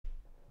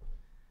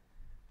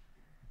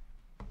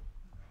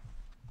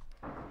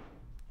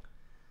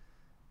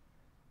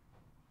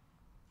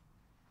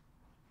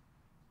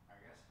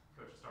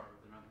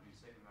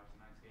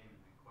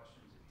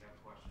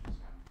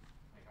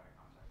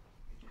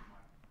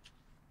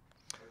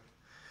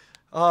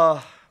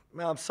Man,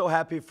 I'm so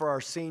happy for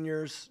our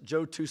seniors,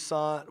 Joe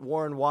Toussaint,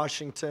 Warren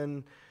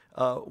Washington.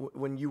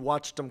 When you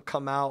watched them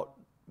come out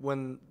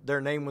when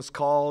their name was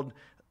called,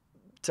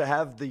 to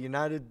have the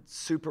United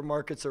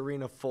Supermarkets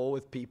Arena full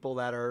with people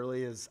that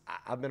early is,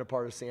 I've been a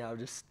part of seeing.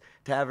 Just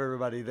to have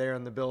everybody there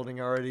in the building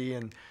already,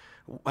 and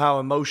how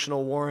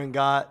emotional Warren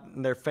got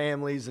and their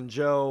families and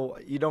Joe.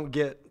 You don't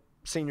get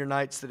senior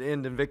nights that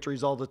end in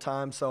victories all the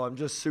time, so I'm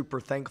just super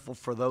thankful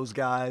for those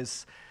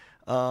guys.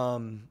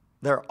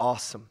 They're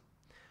awesome.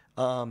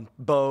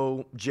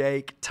 Bo,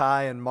 Jake,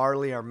 Ty, and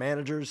Marley, our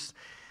managers,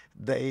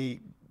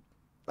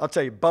 I'll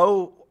tell you,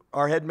 Bo,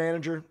 our head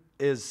manager,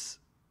 is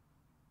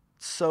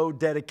so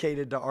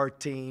dedicated to our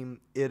team.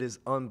 It is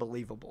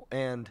unbelievable.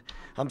 And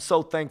I'm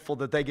so thankful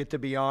that they get to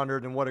be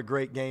honored, and what a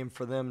great game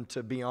for them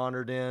to be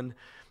honored in.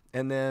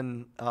 And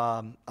then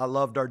I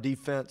loved our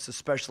defense,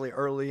 especially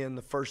early in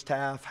the first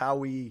half, how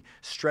we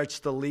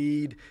stretched the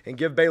lead. And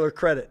give Baylor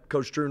credit.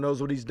 Coach Drew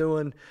knows what he's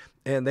doing.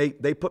 And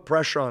they put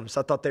pressure on us.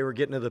 I thought they were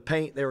getting to the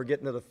paint. They were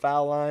getting to the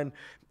foul line.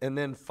 And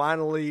then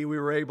finally we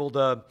were able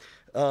to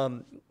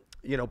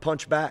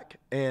punch back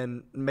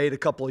and made a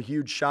couple of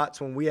huge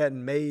shots when we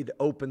hadn't made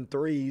open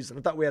threes. And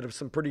I thought we had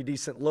some pretty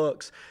decent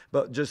looks,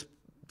 but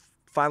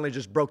finally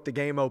broke the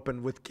game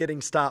open with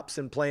getting stops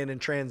and playing in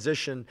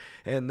transition.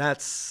 And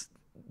that's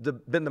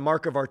been the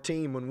mark of our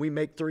team. When we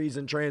make threes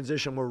in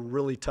transition, we're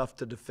really tough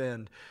to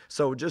defend.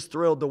 So just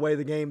thrilled the way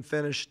the game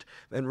finished,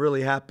 and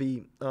really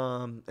happy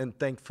and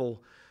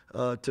thankful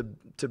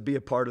to be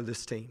a part of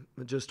this team.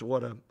 Just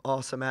what an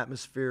awesome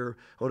atmosphere,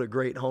 what a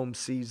great home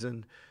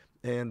season,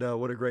 and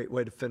what a great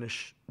way to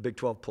finish Big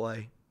 12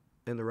 play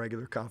in the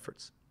regular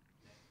conference.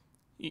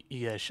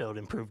 You guys showed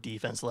improved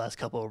defense the last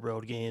couple of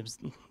road games,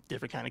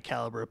 different kind of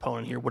caliber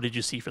opponent here. What did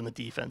you see from the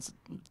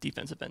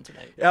defensive end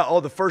tonight? Yeah,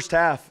 the first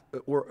half,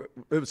 it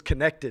was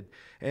connected.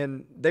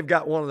 And they've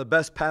got one of the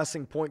best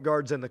passing point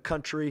guards in the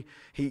country.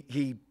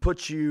 He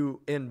puts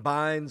you in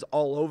binds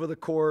all over the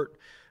court.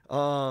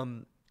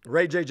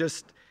 Ray J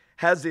just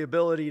has the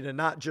ability to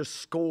not just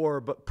score,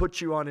 but put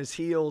you on his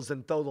heels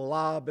and throw the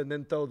lob and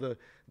then throw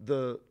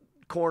the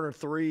corner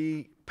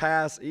three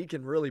pass. He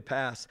can really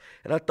pass.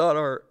 And I thought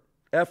our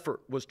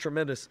effort was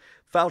tremendous.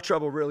 Foul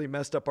trouble really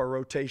messed up our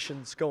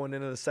rotations going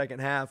into the second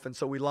half, and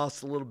so we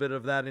lost a little bit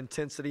of that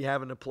intensity,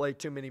 having to play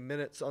too many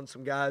minutes on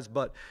some guys,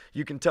 but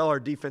you can tell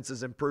our defense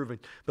is improving.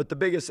 But the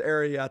biggest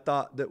area I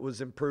thought that was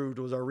improved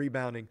was our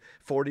rebounding,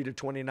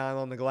 40-29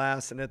 on the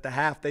glass, and at the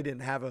half they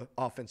didn't have an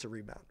offensive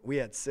rebound. We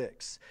had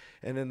 6,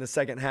 and in the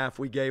second half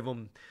we gave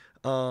them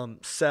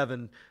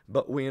 7,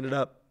 but we ended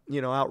up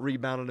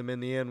out-rebounding them in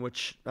the end,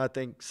 which I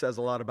think says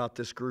a lot about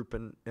this group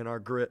and our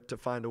grit to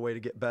find a way to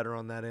get better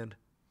on that end.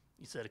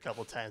 You said a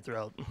couple of times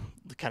throughout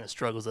the kind of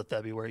struggles of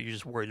February, you're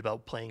just worried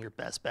about playing your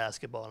best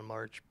basketball in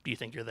March. Do you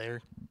think you're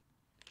there?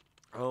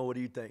 Oh, what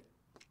do you think?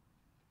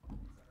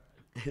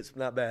 It's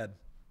not bad.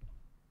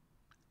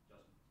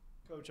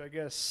 Coach, I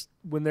guess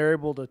when they're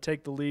able to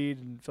take the lead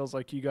and it feels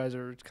like you guys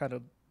are kind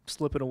of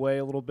slipping away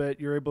a little bit,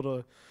 you're able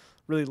to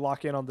really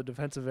lock in on the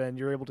defensive end.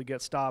 You're able to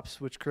get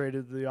stops, which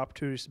created the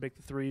opportunities to make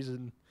the threes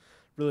and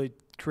really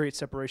create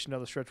separation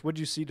down the stretch. What did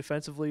you see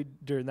defensively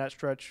during that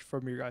stretch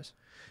from your guys?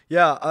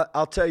 Yeah,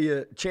 I'll tell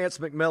you, Chance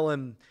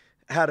McMillan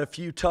had a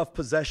few tough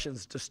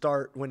possessions to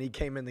start when he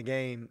came in the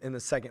game in the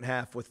second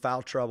half with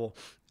foul trouble.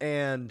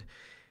 And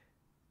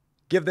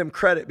give them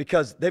credit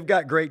because they've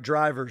got great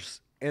drivers.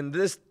 And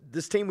this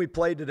team we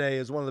played today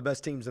is one of the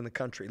best teams in the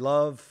country.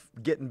 Love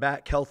getting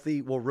back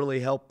healthy will really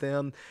help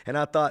them. And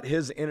I thought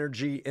his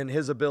energy and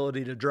his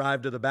ability to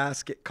drive to the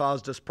basket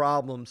caused us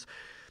problems.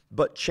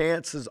 But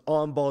Chance's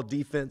on-ball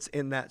defense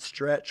in that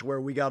stretch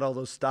where we got all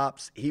those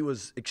stops, he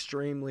was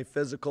extremely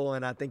physical,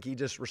 and I think he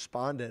just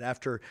responded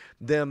after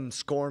them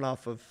scoring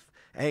off of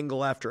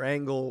angle after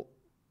angle,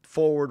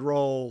 forward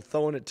roll,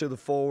 throwing it to the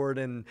forward,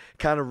 and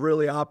kind of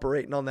really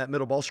operating on that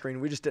middle ball screen.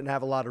 We just didn't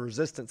have a lot of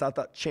resistance. I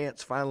thought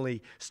Chance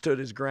finally stood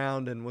his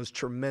ground and was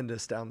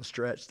tremendous down the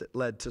stretch that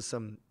led to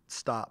some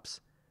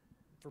stops.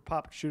 For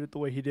Pop to shoot it the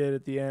way he did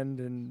at the end,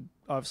 and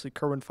obviously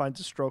Kerwin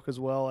finds a stroke as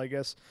well, I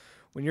guess.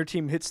 When your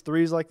team hits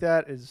threes like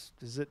that, is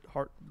it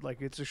hard?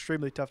 Like, it's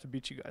extremely tough to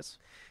beat you guys.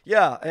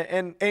 Yeah,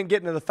 and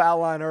getting to the foul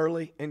line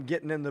early and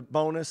getting in the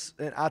bonus.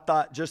 And I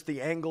thought just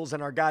the angles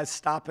and our guys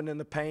stopping in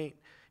the paint.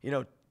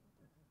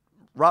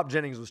 Rob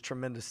Jennings was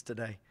tremendous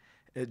today.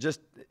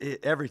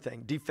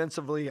 Everything,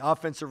 defensively,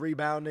 offensive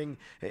rebounding,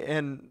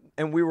 and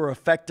we were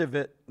effective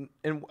at.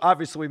 And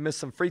obviously we missed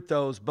some free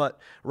throws, but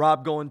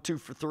Rob going 2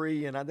 for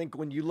 3. And I think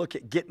when you look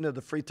at getting to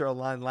the free throw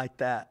line like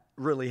that,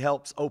 really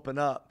helps open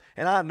up.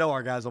 And I know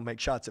our guys will make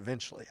shots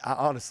eventually.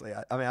 Honestly,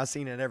 I've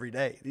seen it every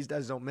day. These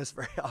guys don't miss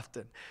very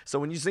often. So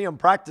when you see them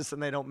practice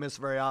and they don't miss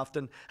very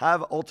often, I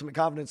have ultimate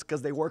confidence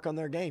because they work on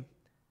their game.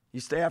 You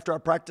stay after our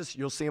practice,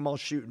 you'll see them all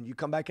shooting. You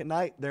come back at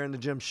night, they're in the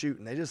gym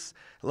shooting. They just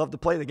love to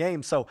play the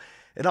game. So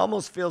it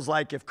almost feels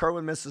like if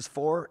Kerwin misses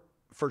 4,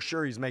 for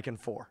sure he's making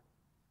 4.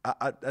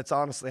 That's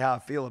honestly how I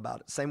feel about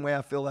it. Same way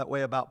I feel that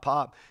way about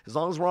Pop. As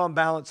long as we're on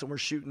balance and we're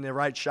shooting the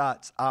right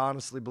shots, I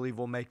honestly believe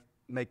we'll make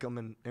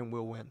them and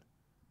we'll win.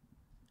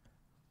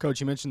 Coach,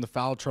 you mentioned the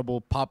foul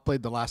trouble. Pop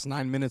played the last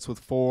 9 minutes with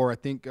 4. I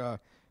think him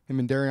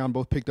and Darion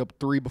both picked up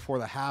 3 before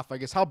the half. I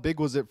guess how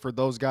big was it for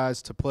those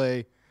guys to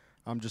play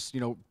just,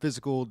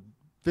 physical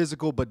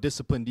but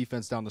disciplined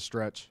defense down the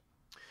stretch?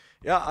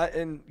 Yeah,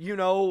 and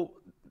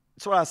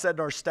that's what I said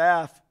to our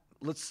staff.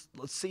 Let's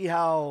see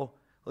how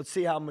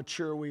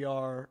mature we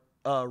are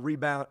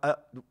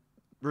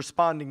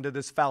responding to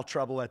this foul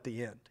trouble at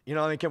the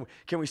end.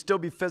 Can we still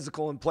be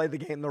physical and play the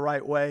game the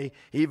right way,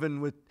 even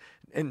with –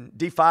 and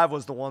D5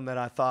 was the one that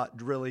I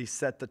thought really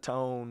set the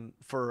tone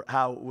for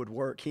how it would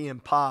work. He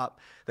and Pop,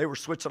 they were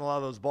switching a lot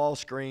of those ball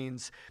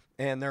screens,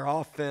 and their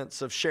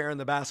offense of sharing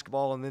the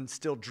basketball and then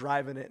still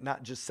driving it,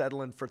 not just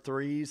settling for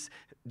threes.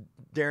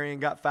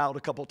 Darian got fouled a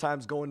couple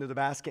times going to the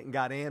basket and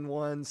got and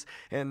ones.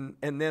 And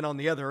then on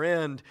the other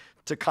end,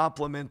 to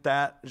complement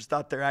that, I just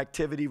thought their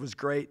activity was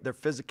great. Their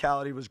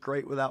physicality was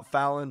great without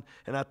fouling.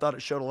 And I thought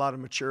it showed a lot of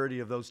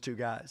maturity of those two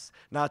guys,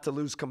 not to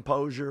lose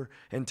composure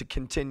and to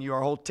continue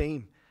our whole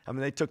team. I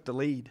mean, they took the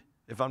lead,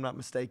 if I'm not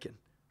mistaken,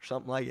 or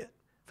something like it.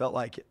 Felt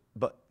like it.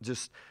 But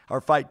just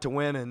our fight to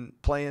win and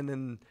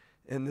playing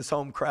in this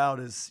home crowd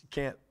is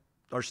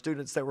our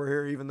students that were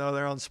here, even though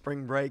they're on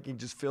spring break, you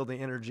just feel the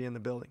energy in the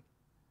building.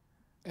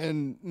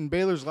 And in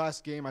Baylor's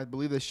last game, I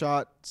believe they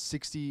shot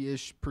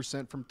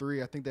 60-ish% from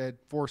 3. I think they had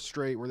 4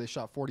 straight where they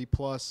shot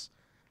 40+.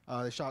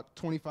 They shot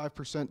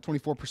 25%,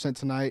 24%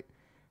 tonight.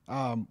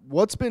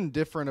 What's been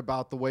different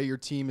about the way your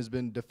team has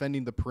been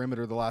defending the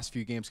perimeter the last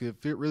few games? Because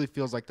it really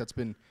feels like that's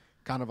been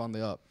kind of on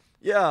the up.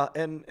 Yeah,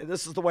 and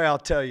this is the way I'll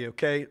tell you,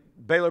 okay?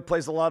 Baylor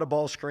plays a lot of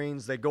ball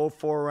screens. They go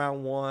for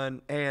around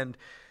 1. And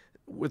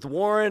with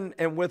Warren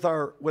and with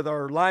our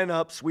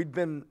lineups, we'd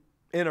been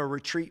in a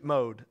retreat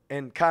mode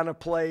and kind of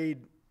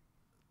played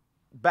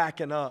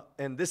backing up.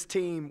 And this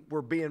team,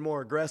 we're being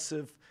more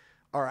aggressive.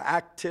 Our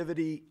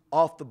activity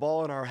off the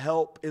ball and our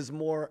help is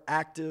more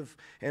active.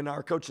 And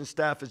our coaching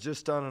staff has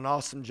just done an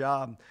awesome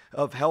job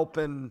of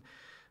helping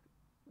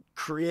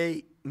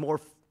create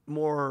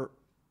more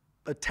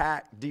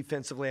attack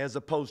defensively as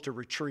opposed to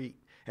retreat.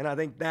 And I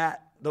think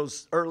that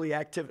those early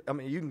activity, I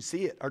mean, you can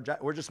see it.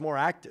 We're just more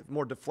active,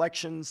 more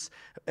deflections,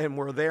 and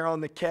we're there on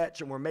the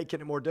catch, and we're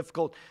making it more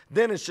difficult.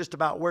 Then it's just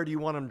about where do you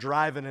want them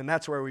driving, and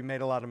that's where we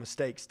made a lot of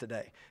mistakes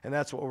today. And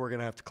that's what we're going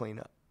to have to clean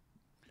up.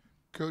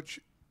 Coach,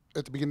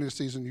 at the beginning of the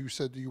season, you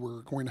said you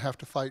were going to have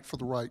to fight for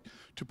the right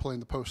to play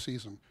in the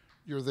postseason.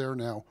 You're there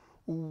now.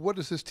 What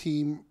is this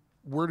team,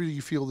 where do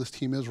you feel this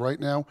team is right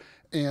now,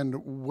 and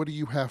what do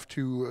you have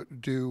to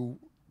do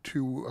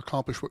to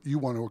accomplish what you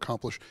want to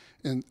accomplish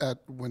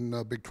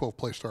when Big 12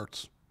 play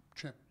starts,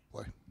 champion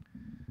play?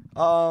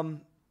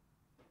 I'll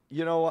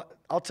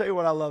tell you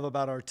what I love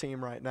about our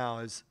team right now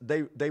is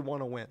they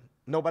want to win.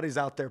 Nobody's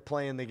out there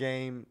playing the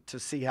game to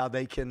see how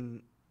they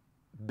can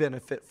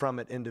benefit from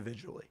it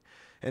individually.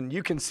 And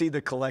you can see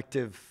the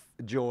collective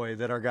joy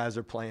that our guys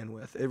are playing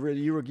with. It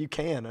really, you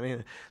can. I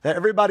mean,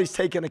 everybody's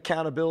taking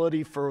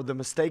accountability for the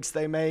mistakes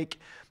they make,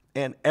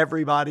 and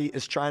everybody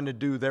is trying to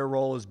do their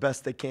role as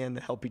best they can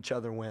to help each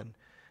other win.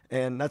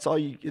 And that's all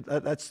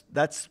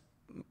that's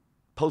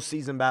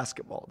postseason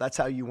basketball. That's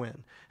how you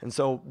win. And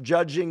so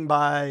judging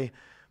by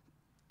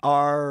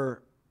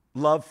our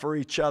love for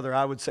each other,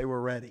 I would say we're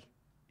ready.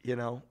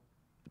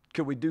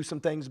 Could we do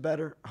some things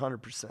better?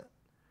 100%.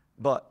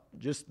 But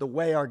just the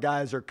way our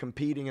guys are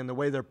competing and the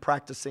way they're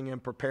practicing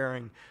and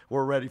preparing,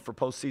 we're ready for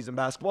postseason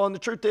basketball. And the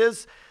truth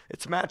is,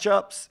 it's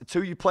matchups. It's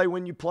who you play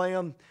when you play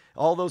them.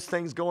 All those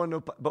things go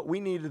into – but we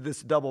needed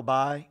this double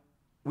bye.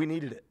 We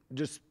needed it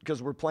just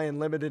because we're playing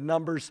limited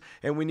numbers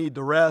and we need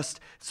the rest.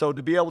 So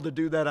to be able to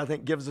do that, I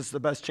think, gives us the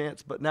best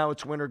chance. But now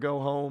it's win or go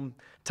home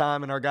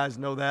time, and our guys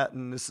know that,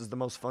 and this is the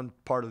most fun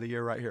part of the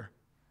year right here.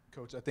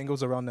 Coach, I think it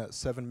was around that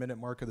 7-minute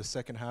mark of the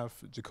second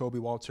half. Jacoby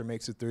Walter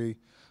makes a 3.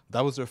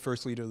 That was their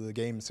first lead of the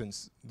game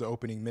since the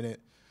opening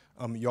minute.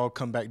 Y'all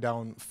come back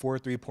down 4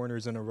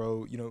 3-pointers in a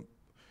row.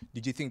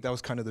 Did you think that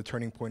was kind of the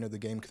turning point of the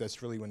game? Because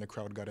that's really when the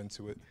crowd got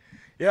into it.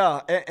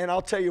 Yeah, and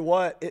I'll tell you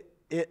what,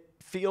 it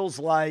feels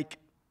like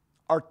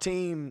our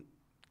team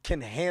can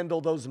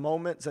handle those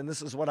moments. And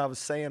this is what I was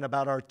saying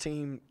about our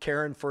team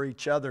caring for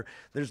each other.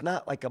 There's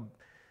not like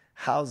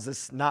how's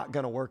this not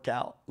going to work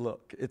out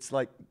look. It's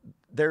like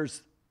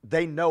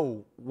they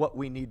know what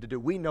we need to do.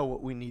 We know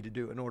what we need to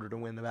do in order to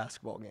win the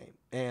basketball game.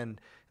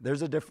 And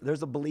there's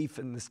a belief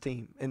in this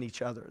team, in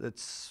each other,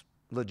 that's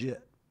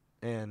legit.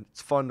 And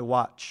it's fun to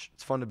watch.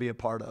 It's fun to be a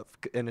part of.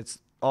 And it's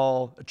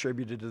all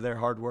attributed to their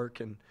hard work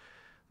and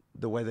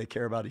the way they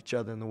care about each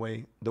other and the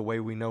way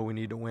we know we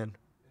need to win.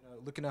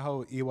 Looking at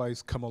how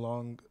EY's come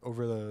along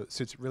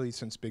since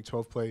Big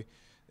 12 play,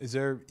 is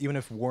there, even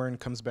if Warren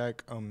comes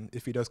back,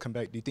 if he does come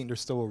back, do you think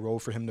there's still a role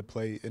for him to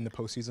play in the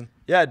postseason?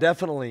 Yeah,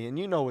 definitely. And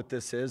you know what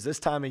this is. This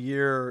time of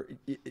year,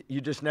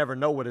 you just never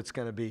know what it's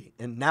going to be.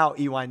 And now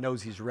EY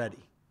knows he's ready.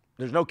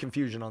 There's no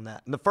confusion on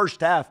that. In the first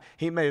half,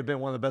 he may have been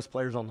one of the best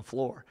players on the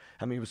floor.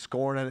 I mean, he was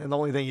scoring, and the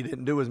only thing he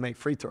didn't do was make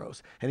free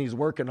throws. And he's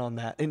working on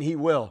that, and he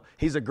will.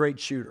 He's a great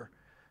shooter.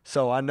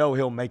 So I know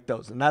he'll make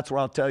those. And that's where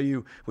I'll tell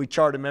you, we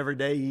chart him every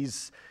day.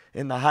 He's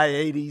in the high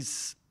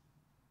 80s.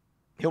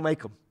 He'll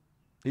make them.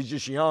 He's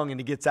just young, and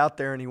he gets out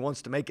there and he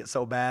wants to make it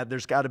so bad.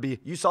 There's got to be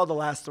 – you saw the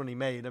last one he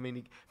made. I mean,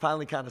 he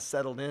finally kind of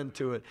settled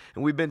into it.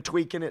 And we've been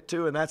tweaking it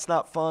too, and that's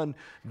not fun.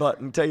 But I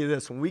can tell you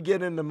this, when we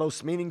get in the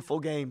most meaningful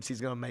games,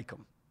 he's going to make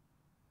them.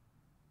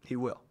 He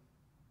will.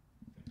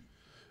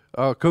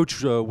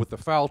 Coach, with the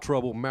foul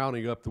trouble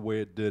mounting up the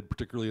way it did,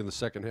 particularly in the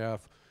second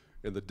half,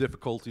 and the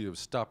difficulty of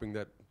stopping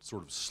that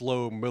sort of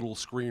slow middle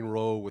screen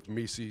roll with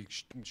Messi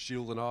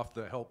shielding off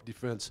the help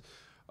defense,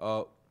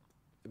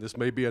 this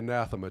may be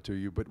anathema to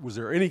you, but was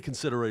there any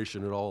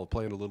consideration at all of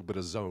playing a little bit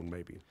of zone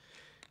maybe?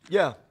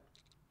 Yeah.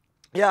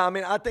 Yeah, I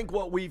mean, I think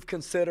what we've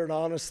considered,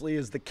 honestly,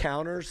 is the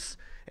counters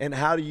and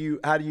how do you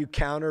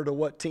counter to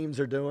what teams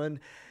are doing.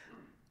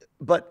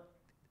 But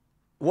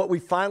what we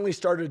finally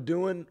started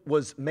doing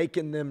was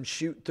making them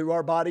shoot through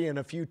our body, and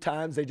a few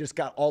times they just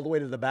got all the way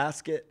to the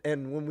basket.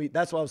 And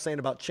that's what I was saying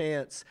about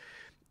chance.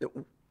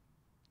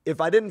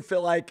 If I didn't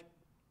feel like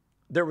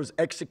there was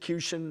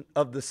execution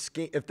of the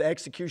scheme, if the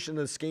execution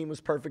of the scheme was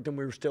perfect and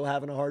we were still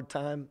having a hard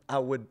time, I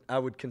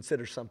would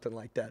consider something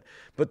like that.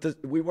 But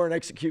we weren't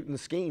executing the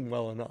scheme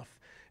well enough.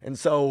 And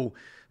so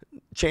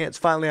Chance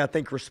finally, I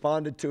think,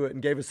 responded to it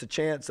and gave us a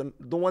chance. And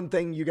the one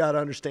thing you got to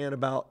understand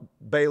about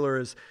Baylor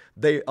is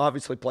they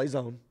obviously play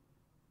zone.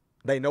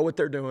 They know what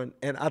they're doing.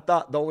 And I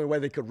thought the only way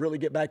they could really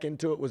get back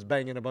into it was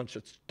banging a bunch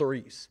of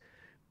threes.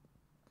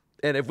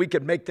 And if we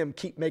could make them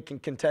keep making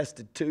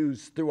contested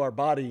twos through our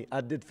body,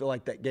 I did feel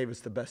like that gave us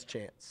the best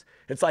chance.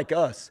 It's like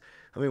us.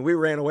 I mean, we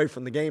ran away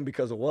from the game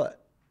because of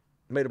what?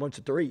 Made a bunch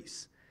of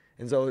threes.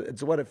 And so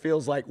it's what it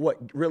feels like. What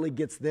really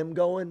gets them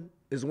going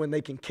is when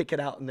they can kick it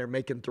out and they're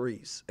making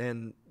threes.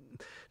 And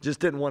just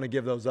didn't want to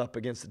give those up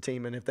against the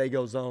team. And if they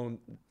go zone,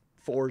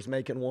 4's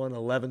making one,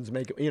 11's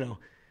making,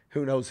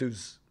 who knows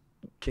who's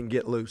can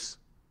get loose.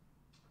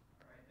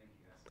 All right, thank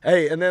you guys.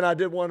 Hey, and then I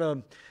did want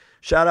to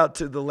shout out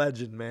to the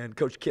legend, man,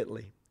 Coach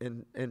Kitley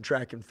in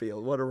track and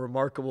field. What a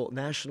remarkable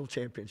national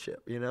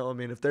championship. I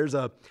mean, if there's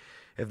a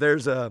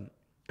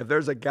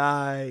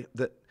guy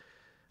that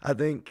I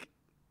think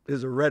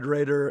is a Red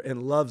Raider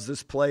and loves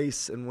this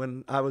place, and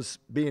when I was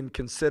being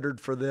considered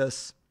for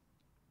this,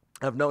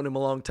 I've known him a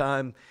long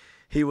time.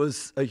 He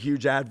was a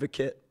huge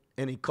advocate,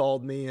 and he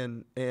called me,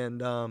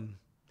 and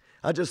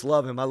I just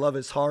love him. I love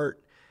his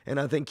heart, and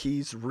I think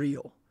he's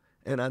real,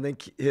 and I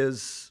think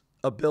his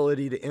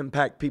ability to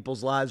impact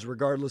people's lives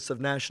regardless of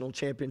national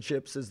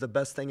championships is the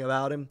best thing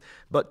about him.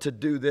 But to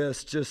do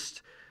this,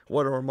 just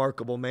what a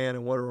remarkable man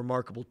and what a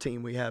remarkable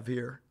team we have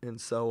here.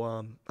 And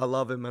so I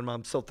love him, and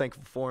I'm so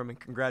thankful for him, and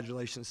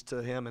congratulations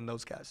to him and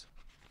those guys.